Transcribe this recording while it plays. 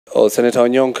Oh, Senator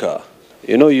Onyonka,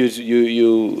 you know,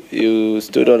 you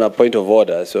stood on a point of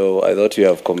order, so I thought you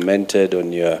have commented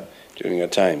on during your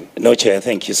time. No, Chair,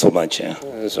 thank you so much.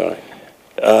 That's all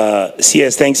right.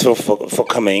 CS, thanks for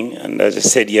coming. And as I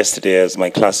said yesterday as my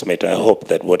classmate, I hope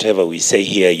that whatever we say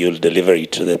here, you'll deliver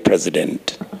it to the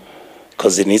President,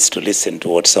 because he needs to listen to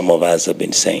what some of us have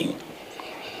been saying.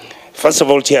 First of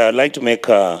all, Chair, I'd like to make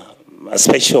a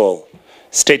special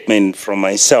statement from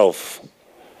myself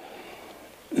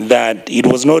that it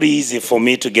was not easy for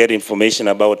me to get information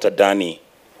about Adani.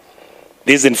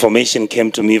 This information came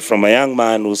to me from a young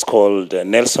man who's called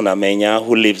Nelson Amenya,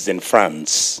 who lives in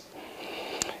France.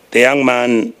 The young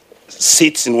man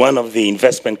sits in one of the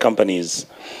investment companies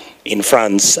in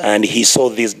France, and he saw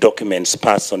these documents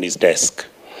pass on his desk.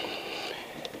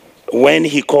 When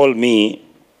he called me,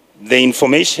 the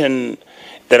information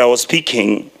that I was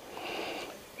speaking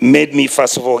made me,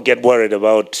 first of all, get worried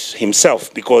about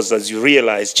himself, because as you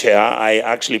realize, Chair, I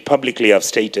actually publicly have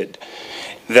stated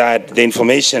that the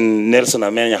information Nelson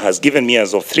Amenya has given me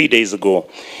as of 3 days ago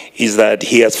is that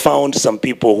he has found some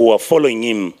people who are following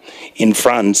him in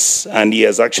France, and he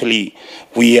has actually,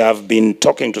 we have been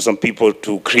talking to some people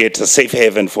to create a safe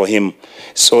haven for him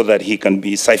so that he can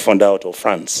be siphoned out of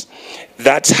France.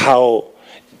 That's how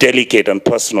delicate and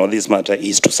personal this matter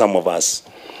is to some of us.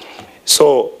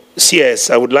 So, CS,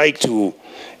 I would like to,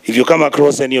 if you come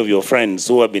across any of your friends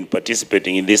who have been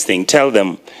participating in this thing, tell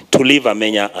them to leave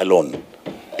Amenya alone.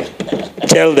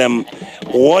 Tell them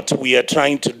what we are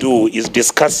trying to do is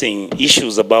discussing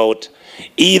issues about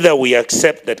either we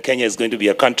accept that Kenya is going to be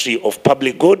a country of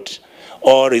public good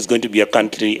or is going to be a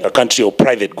country of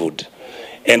private good.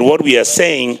 And what we are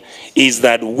saying is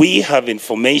that we have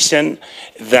information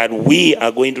that we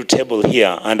are going to table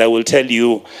here, and I will tell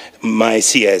you, my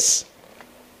CS,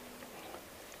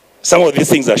 some of these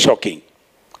things are shocking,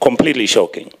 completely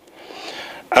shocking.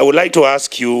 I would like to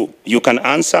ask you, you can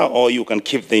answer or you can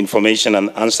keep the information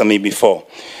and answer me before.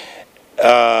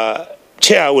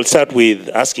 Chair, I will start with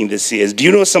asking the CS. Do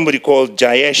you know somebody called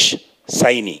Jayesh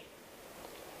Saini?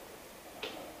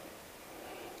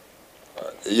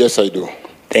 Yes, I do.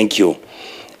 Thank you.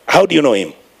 How do you know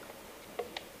him?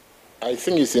 I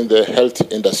think he's in the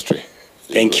health industry.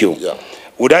 Thank you. Yeah.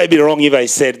 Would I be wrong if I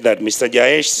said that Mr.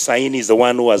 Jayesh Saini is the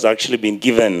one who has actually been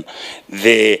given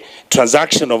the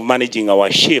transaction of managing our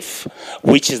SHIF,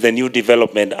 which is the new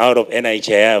development out of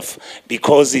NHIF,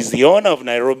 because he's the owner of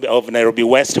Nairobi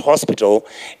West Hospital,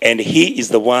 and he is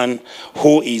the one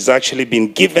who is actually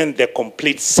been given the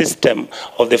complete system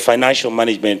of the financial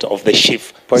management of the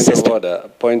SHIF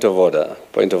system. Point of order.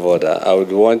 I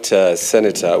would want,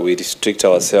 Senator, we restrict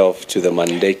ourselves to the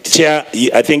mandate. Chair,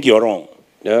 I think you're wrong.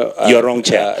 No, you're wrong,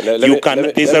 Chair.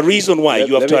 There's a reason why.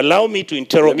 You have to allow me to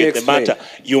interrogate the matter.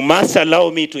 You must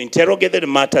allow me to interrogate the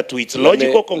matter to its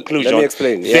logical conclusion. Let me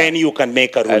explain. Then you can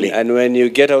make a ruling. And when you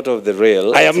get out of the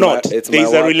rail... I am not.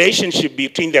 There's a relationship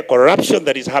between the corruption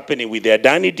that is happening with the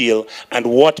Adani deal and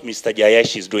what Mr.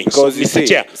 Jayesh is doing. Because so, Mr.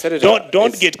 Chair, Senator,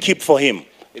 don't get keep for him.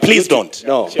 Please don't.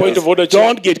 No. Point of order, Chair.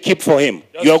 Don't get keep for him.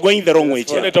 You are going the wrong way,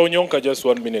 Chair. Senator Onyonka, just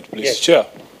 1 minute, please. Yes. Chair,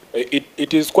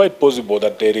 it is quite possible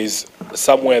that there is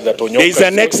somewhere that Onyonka... There is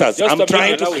a nexus. I'm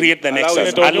trying to create the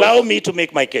nexus. Allow me to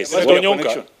make my case. Senator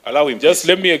Onyonka, allow him. Just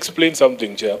let me explain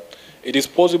something, Chair. It is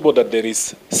possible that there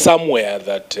is somewhere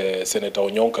that Senator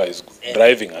Onyonka is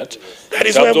driving at. That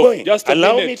is where I'm going. Just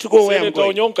allow me to go where I'm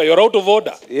going. Senator Onyonka, you're out of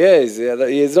order. Yes, he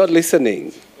is not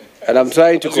listening. And I'm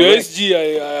trying to correct. SG,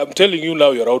 I am telling you now,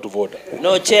 you're out of order.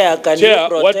 No, Chair, can you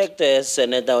protect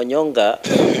Senator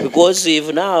Onyonka? Because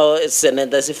if now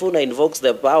Senator Sifuna invokes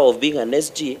the power of being an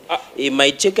SG, he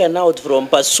might chicken out from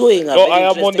pursuing a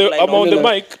I'm on the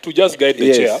mic to just guide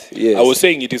the Chair. Yes. I was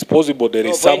saying it is possible there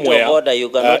is somewhere order, you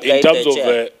cannot guide the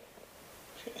Chair.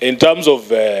 In terms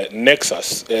of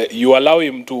nexus, you allow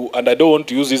him to, and I don't want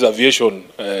to use this aviation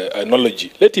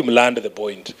analogy, let him land the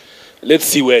point. Let's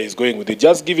see where he's going with it.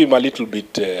 Just give him a little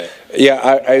bit.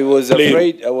 I was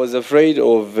afraid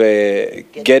of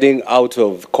getting out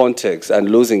of context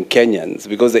and losing Kenyans,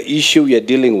 because the issue we are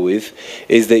dealing with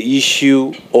is the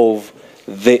issue of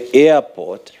the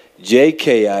airport,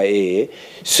 JKIA.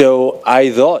 So I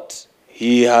thought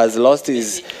he has lost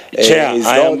his Chair,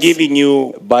 I am giving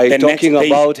you by talking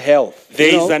about health.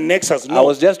 There is a nexus. No, I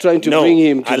was just trying to bring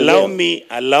him to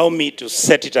allow me to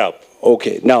set it up.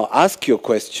 Okay, now ask your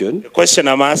question. The question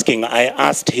I'm asking, I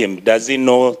asked him, does he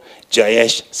know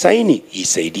Jayesh Saini? He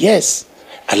said yes.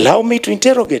 Allow me to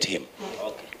interrogate him.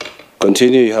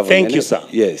 Continue, you have Thank a minute. you, sir.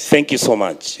 Yes. Thank you so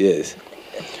much. Yes.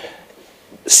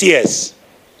 CS,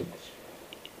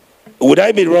 would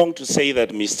I be wrong to say that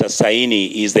Mr.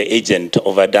 Saini is the agent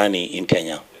of Adani in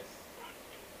Kenya?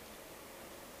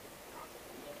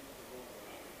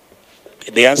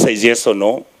 The answer is yes or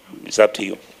no. It's up to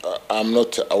you. I'm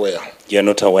not aware. You're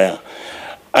not aware.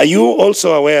 Are you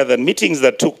also aware that meetings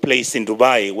that took place in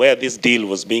Dubai where this deal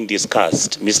was being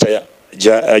discussed, Mr.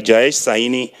 Jayesh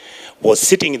Saini was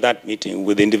sitting in that meeting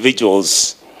with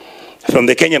individuals from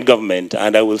the Kenyan government,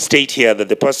 and I will state here that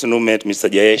the person who met Mr.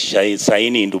 Jayesh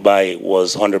Saini in Dubai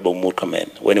was Honorable Murkomen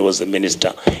when he was the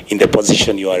minister in the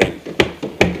position you are in?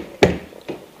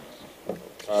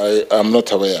 I am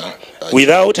not aware.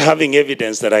 Without having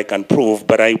evidence that I can prove,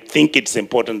 but I think it's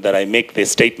important that I make the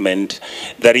statement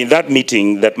that in that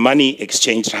meeting, that money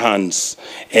exchanged hands.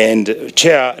 And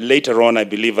Chair, later on, I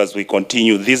believe as we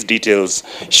continue, these details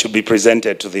should be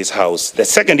presented to this House. The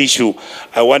second issue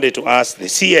I wanted to ask the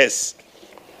CS,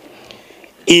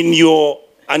 in your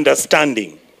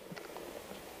understanding,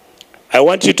 I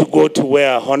want you to go to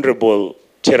where Honorable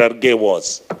Chirchir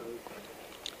was.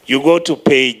 You go to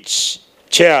page...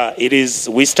 Chair,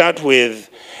 we start with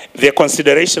the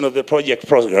consideration of the project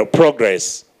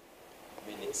progress.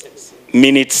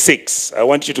 Minute 6. I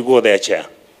want you to go there, Chair.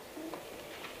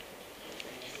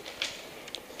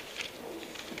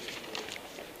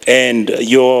 And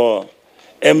your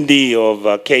MD of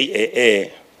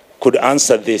KAA could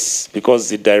answer this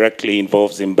because it directly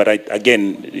involves him. But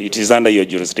again, it is under your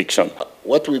jurisdiction.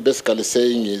 What we're basically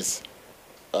saying is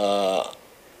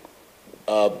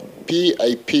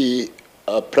PIP,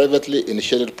 a privately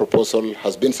initiated proposal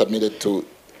has been submitted to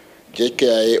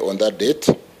JKIA on that date.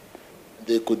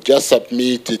 They could just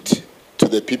submit it to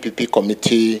the PPP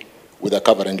committee with a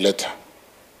covering letter.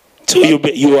 So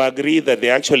you agree that they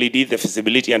actually did the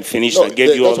feasibility and finished and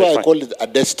gave you all the... That's why I call it a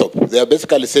desktop. They are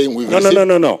basically saying we've received...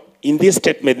 No. In this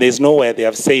statement, there's nowhere they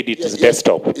have said it is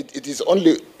desktop. It is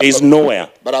only... There's nowhere.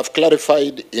 But I've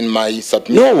clarified in my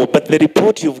submission. No, but the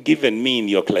report you've given me in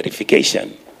your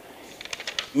clarification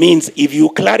means if you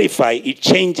clarify, it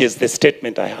changes the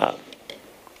statement I have.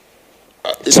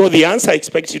 So the answer I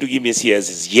expect you to give me here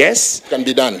is yes. It can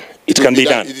be done. It can be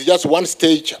done. It is just one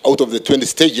stage out of the 20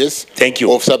 stages. Thank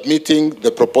you. Of submitting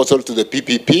the proposal to the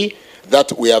PPP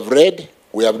that we have read.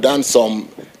 We have done some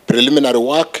preliminary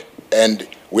work and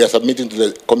we are submitting to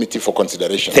the committee for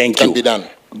consideration. Thank you. It can be done.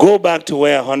 Go back to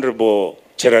where Honorable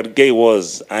Chirchir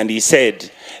was, and he said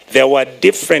there were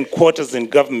different quarters in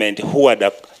government who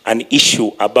had an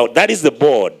issue about, that is the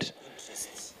board.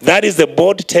 That is the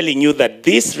board telling you that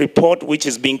this report which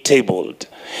is being tabled,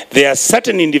 there are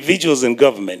certain individuals in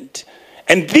government,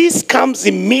 and this comes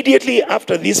immediately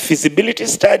after this feasibility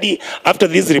study, after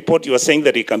this report you are saying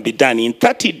that it can be done. In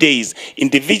 30 days,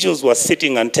 individuals were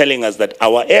sitting and telling us that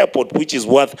our airport, which is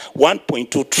worth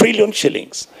 1.2 trillion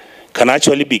shillings, can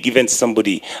actually be given to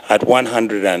somebody at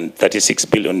 136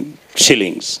 billion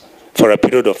shillings. For a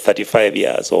period of 35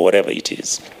 years or whatever it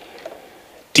is.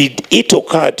 Did it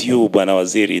occur to you, Bwana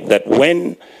Waziri, that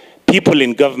when people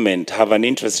in government have an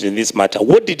interest in this matter,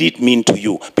 what did it mean to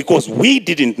you? Because we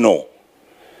didn't know.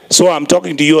 So I'm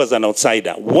talking to you as an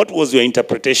outsider. What was your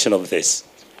interpretation of this?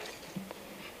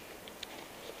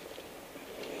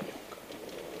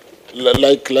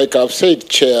 Like I've said,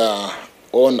 Chair,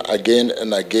 on again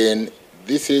and again,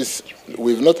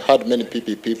 we've not had many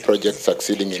PPP projects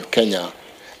succeeding in Kenya.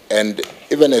 And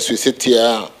even as we sit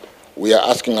here, we are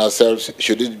asking ourselves,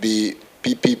 should it be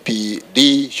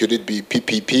PPPD, should it be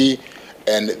PPP?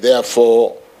 And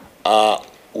therefore,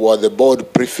 were the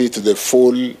board privy to the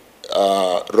full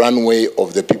runway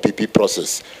of the PPP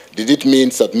process? Did it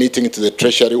mean submitting to the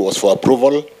Treasury was for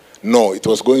approval? No, it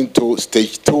was going to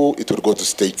stage 2, it would go to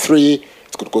stage 3,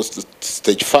 it could go to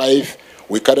stage 5.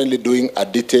 We're currently doing a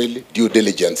detailed due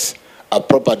diligence. A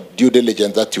proper due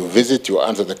diligence that you visit, you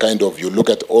answer the you look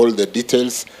at all the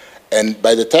details, and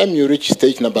by the time you reach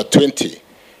stage number 20,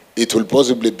 it will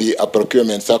possibly be a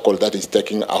procurement cycle that is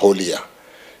taking a whole year.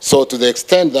 So to the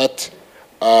extent that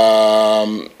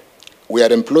we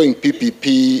are employing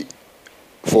PPP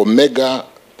for mega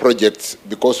projects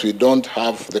because we don't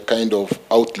have the kind of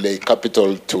outlay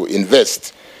capital to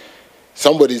invest,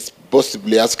 somebody is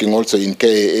possibly asking also in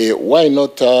KAA, why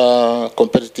not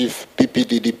competitive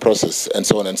PPDD process and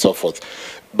so on and so forth.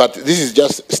 But this is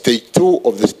just stage 2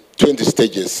 of the 20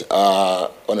 stages,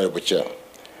 Honorable Chair.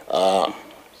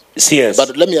 CS.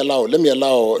 But let me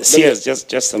allow. CS,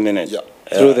 just a minute. Yeah.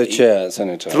 Through the chair,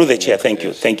 Senator. Through the chair, thank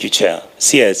you. Thank you, Chair.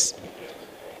 CS,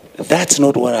 that's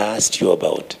not what I asked you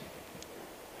about.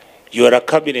 You are a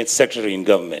cabinet secretary in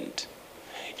government.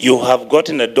 You have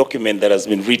gotten a document that has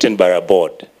been written by a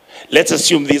board. Let's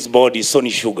assume this board is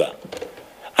Sony Sugar.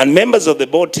 and members of the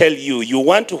board tell you, you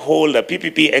want to hold a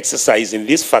PPP exercise in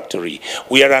this factory,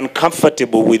 we are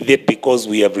uncomfortable with it because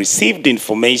we have received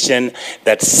information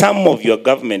that some of your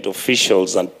government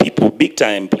officials and people,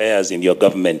 big-time players in your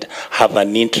government, have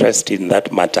an interest in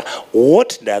that matter.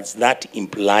 What does that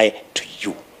imply to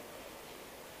you?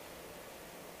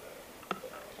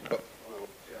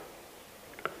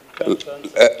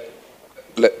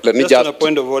 Let me just on a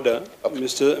point of order, okay.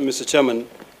 Mr. Chairman,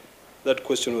 that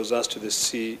question was asked to the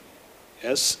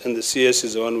CS, and the CS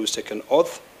is the one who's taken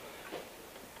oath.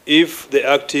 If the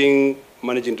acting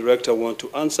managing director wants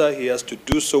to answer, he has to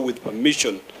do so with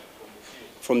permission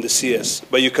from the CS.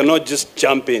 But you cannot just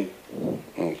jump in.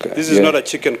 Okay. This is not a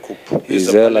chicken coop.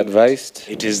 Is well advised?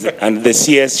 It is, and the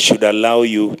CS should allow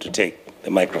you to take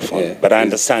the microphone. Yeah. But I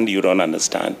understand you don't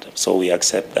understand, so we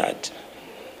accept that.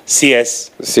 CS,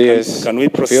 can we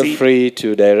proceed? Feel free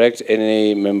to direct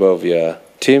any member of your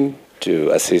team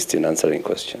to assist in answering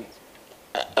questions.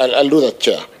 I'll do that,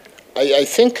 Chair. I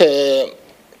think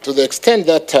to the extent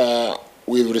that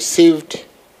we've received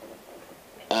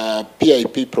a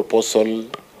PIP proposal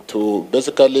to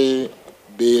basically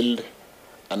build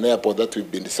an airport that we've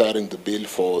been desiring to build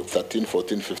for 13,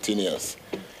 14, 15 years.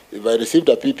 If I received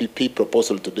a PPP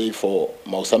proposal today for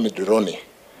Mausami Dironi,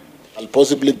 I'll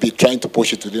possibly be trying to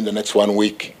push it within the next 1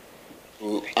 week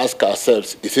to ask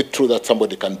ourselves, is it true that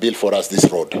somebody can build for us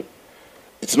this road?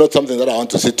 It's not something that I want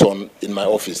to sit on in my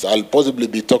office. I'll possibly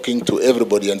be talking to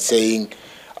everybody and saying,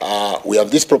 we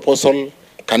have this proposal,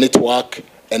 can it work?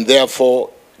 And therefore,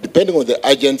 depending on the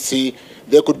agency,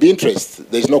 there could be interest.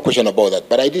 There's no question about that.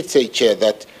 But I did say, Chair,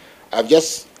 that I've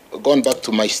just gone back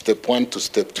to my step 1 to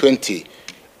step 20,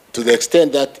 to the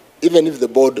extent that even if the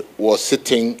board was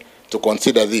sitting to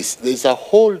consider this, there's a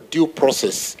whole due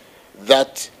process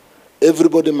that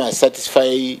everybody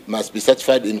must be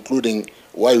satisfied, including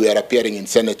why we are appearing in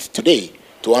Senate today,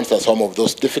 to answer some of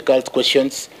those difficult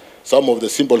questions, some of the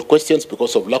simple questions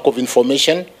because of lack of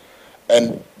information,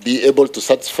 and be able to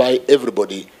satisfy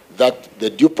everybody that the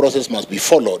due process must be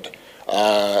followed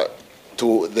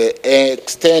to the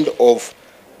extent of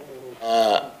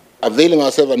availing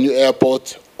ourselves a new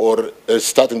airport or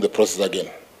starting the process again.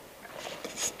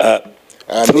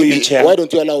 Why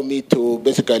don't you allow me to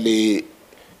basically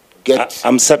get...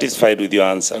 I'm satisfied with your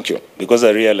answer. Thank you. Because I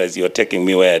realize you're taking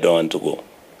me where I don't want to go.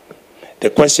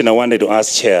 The question I wanted to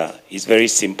ask, Chair, is very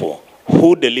simple.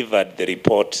 Who delivered the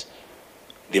report,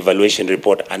 the evaluation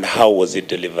report, and how was it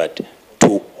delivered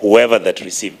to whoever that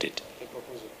received it?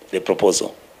 The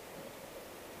proposal.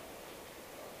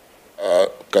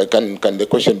 Can the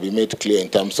question be made clear in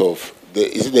terms of,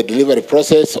 is it the delivery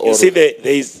process? Or? You see, there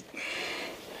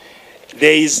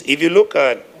is, if you look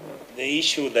at the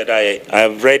issue that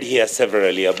I've read here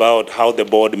severally about how the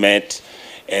board met,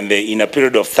 and in a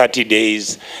period of 30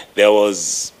 days, there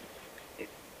was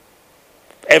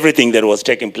everything that was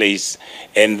taking place,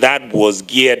 and that was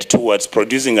geared towards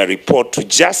producing a report to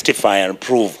justify and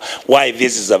prove why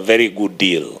this is a very good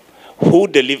deal. Who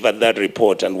delivered that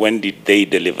report, and when did they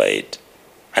deliver it?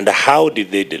 And how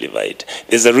did they deliver it?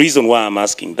 There's a reason why I'm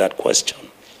asking that question.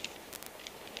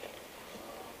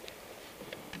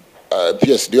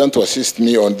 Yes, do you want to assist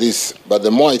me on this? But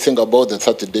the more I think about the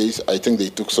 30 days, I think they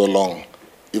took so long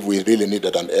if we really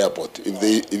needed an airport.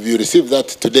 If you receive that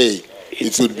today,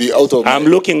 it would be out of... I'm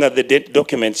looking at the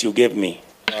documents you gave me.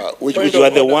 Which you are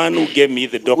the one who gave me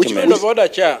the documents. Point of order,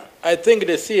 Chair. I think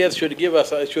the CS should give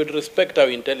us, should respect our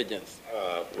intelligence.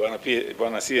 We're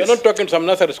not talking to some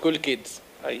nursery school kids.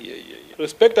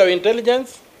 Respect our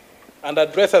intelligence and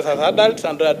address us as adults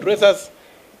and address us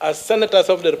as senators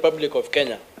of the Republic of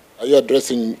Kenya. Are you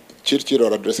addressing Chirchir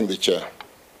or addressing the chair?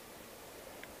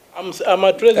 I'm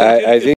addressing Chirchir.